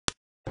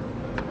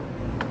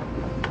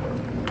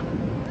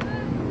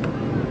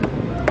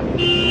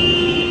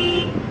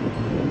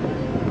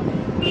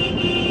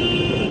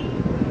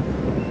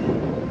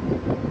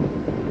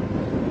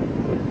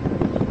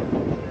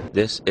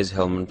This is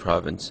Helmand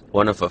Province,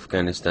 one of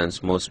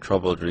Afghanistan's most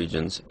troubled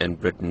regions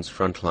and Britain's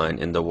front line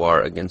in the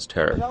war against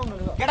terror.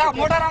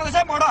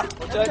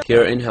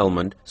 Here in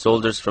Helmand,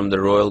 soldiers from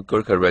the Royal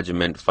Gurkha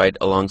Regiment fight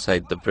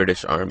alongside the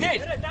British Army.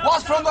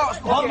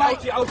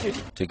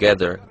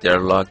 Together, they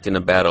are locked in a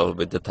battle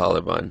with the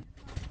Taliban.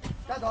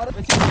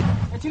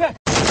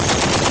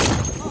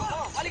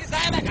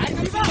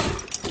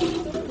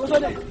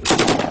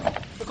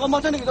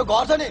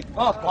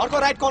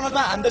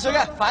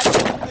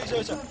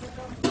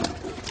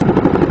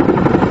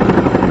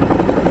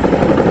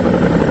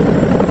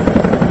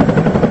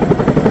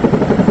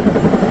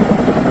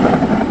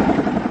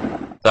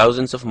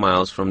 Thousands of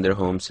miles from their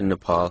homes in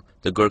Nepal,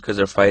 the Gurkhas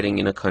are fighting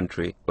in a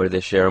country where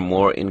they share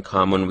more in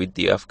common with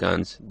the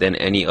Afghans than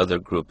any other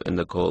group in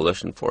the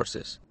coalition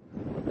forces.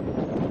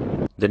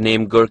 The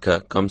name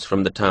Gurkha comes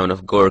from the town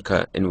of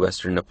Gorkha in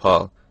western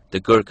Nepal.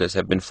 The Gurkhas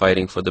have been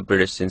fighting for the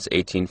British since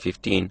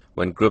 1815,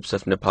 when groups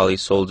of Nepali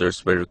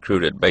soldiers were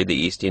recruited by the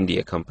East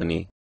India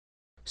Company.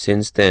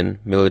 Since then,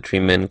 military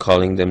men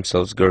calling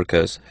themselves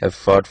Gurkhas have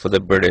fought for the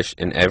British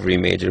in every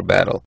major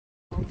battle.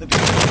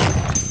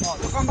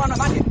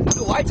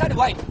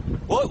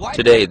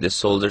 Today, the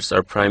soldiers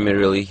are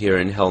primarily here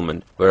in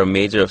Helmand, where a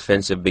major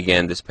offensive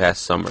began this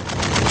past summer.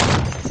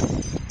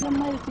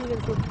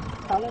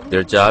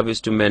 Their job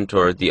is to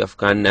mentor the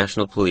Afghan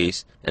National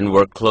Police and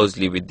work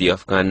closely with the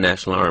Afghan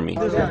National Army.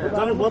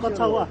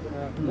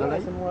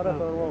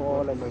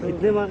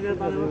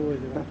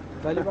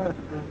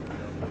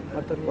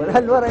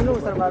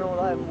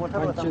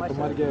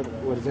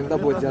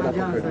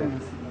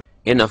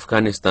 In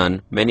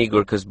Afghanistan, many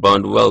Gurkhas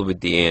bond well with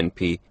the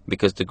ANP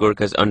because the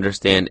Gurkhas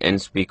understand and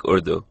speak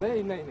Urdu.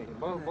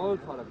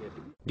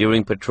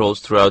 During patrols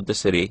throughout the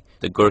city,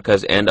 the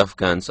Gurkhas and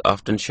Afghans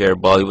often share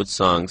Bollywood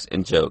songs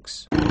and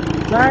jokes. They're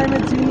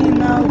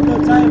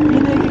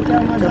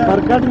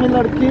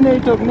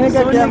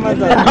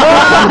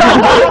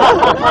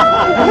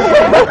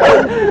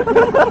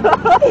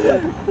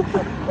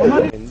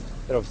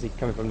obviously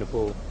coming from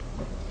Nepal.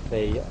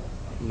 They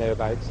know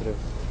about sort of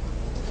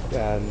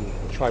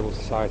tribal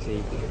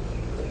society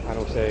and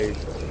also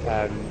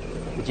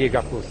the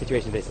geographical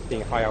situation of this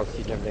being high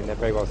altitude and everything. They're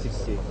very well suited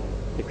to.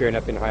 They've grown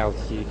up in high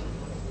altitude.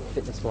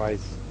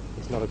 Fitness-wise,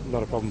 it's not a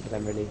problem for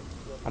them really.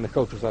 And the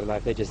cultural side of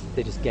life, they just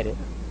get it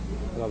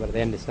a lot better.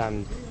 They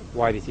understand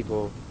why these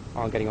people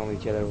aren't getting on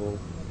with each other or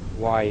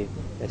why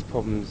there's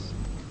problems.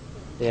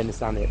 They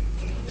understand it.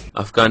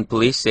 Afghan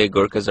police say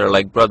Gurkhas are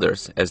like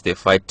brothers as they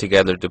fight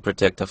together to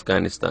protect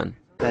Afghanistan.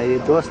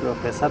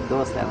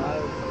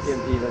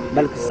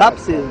 बल्कि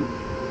सबसे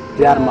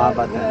प्यार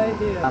मोहब्बत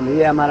है हम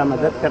ये हमारा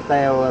मदद करता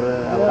है और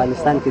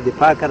अफगानिस्तान की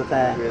दिफा करता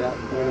है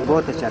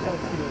बहुत अच्छा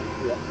लगता है.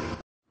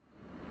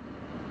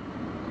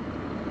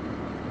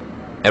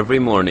 Every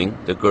morning,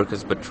 the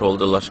Gurkhas patrol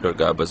the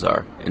Lashkargah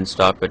Bazaar and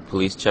stop at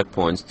police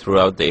checkpoints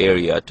throughout the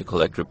area to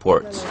collect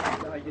reports.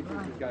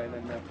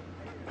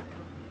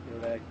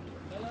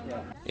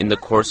 In the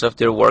course of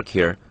their work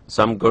here,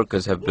 some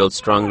Gurkhas have built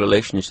strong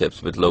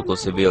relationships with local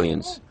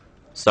civilians.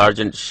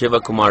 Sergeant Shiva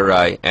Kumar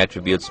Rai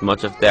attributes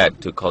much of that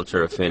to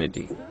culture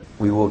affinity.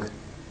 We work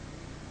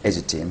as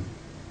a team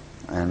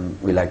and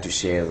we like to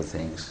share the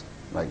things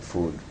like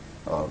food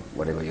or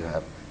whatever you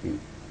have.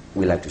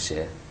 We like to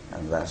share,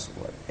 and that's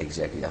what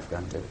exactly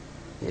Afghan do.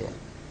 Yeah,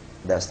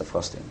 that's the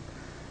first thing.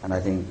 And I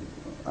think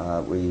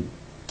we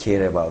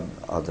care about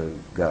other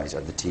guys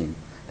or the team,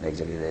 and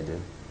exactly they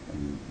do.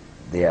 And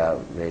they are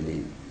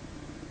really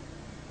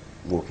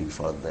working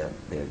for their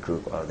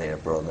group or their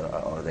brother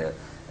or their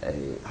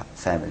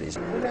families.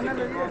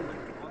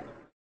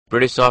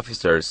 British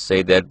officers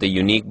say that the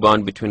unique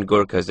bond between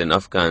Gurkhas and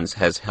Afghans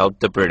has helped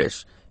the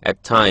British,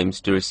 at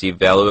times, to receive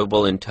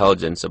valuable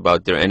intelligence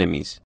about their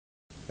enemies.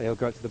 He'll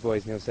go up to the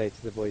boys and he'll say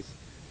to the boys,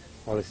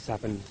 oh, this has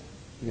happened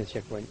in this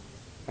checkpoint.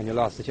 And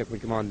you'll ask the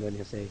checkpoint commander and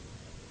he'll say,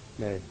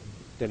 no,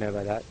 don't know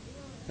about that.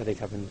 Nothing's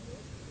happened.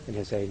 And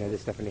he'll say, no,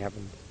 this definitely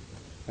happened.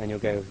 And you'll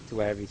go to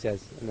wherever he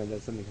says, and then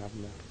there's something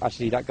happened there.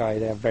 Actually, that guy,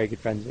 they are very good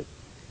friends with.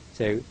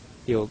 So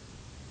he'll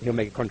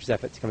make a conscious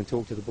effort to come and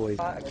talk to the boys.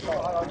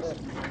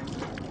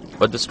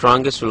 But the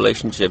strongest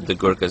relationship the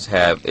Gurkhas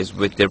have is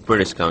with their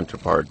British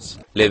counterparts.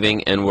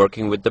 Living and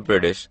working with the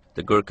British,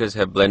 the Gurkhas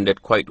have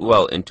blended quite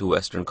well into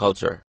Western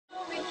culture.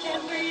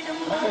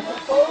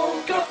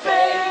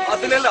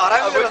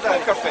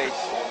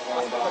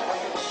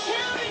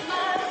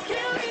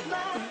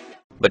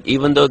 But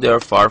even though they are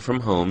far from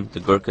home, the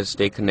Gurkhas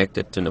stay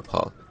connected to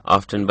Nepal,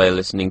 often by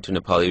listening to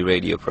Nepali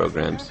radio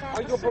programs.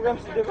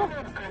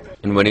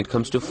 And when it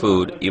comes to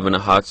food, even a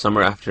hot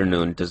summer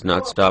afternoon does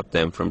not stop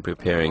them from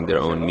preparing their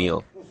own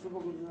meal.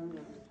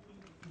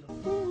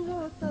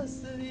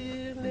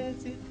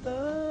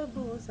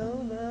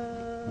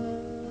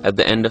 At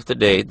the end of the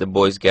day, the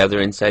boys gather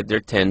inside their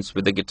tents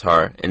with a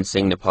guitar and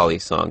sing Nepali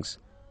songs.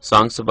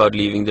 Songs about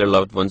leaving their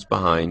loved ones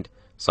behind,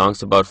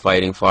 songs about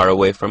fighting far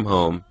away from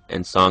home,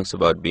 and songs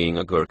about being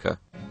a Gurkha.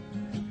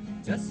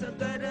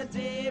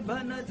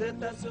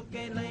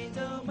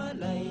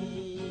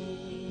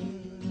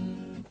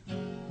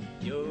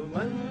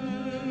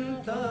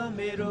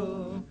 मेरो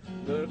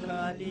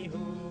गोर्खाली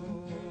हुँ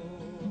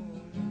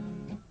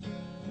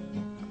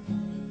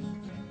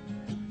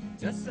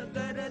जस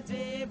गर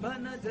जे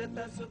भन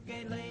जता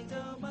सुकै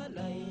लैजाऊ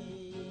मलाई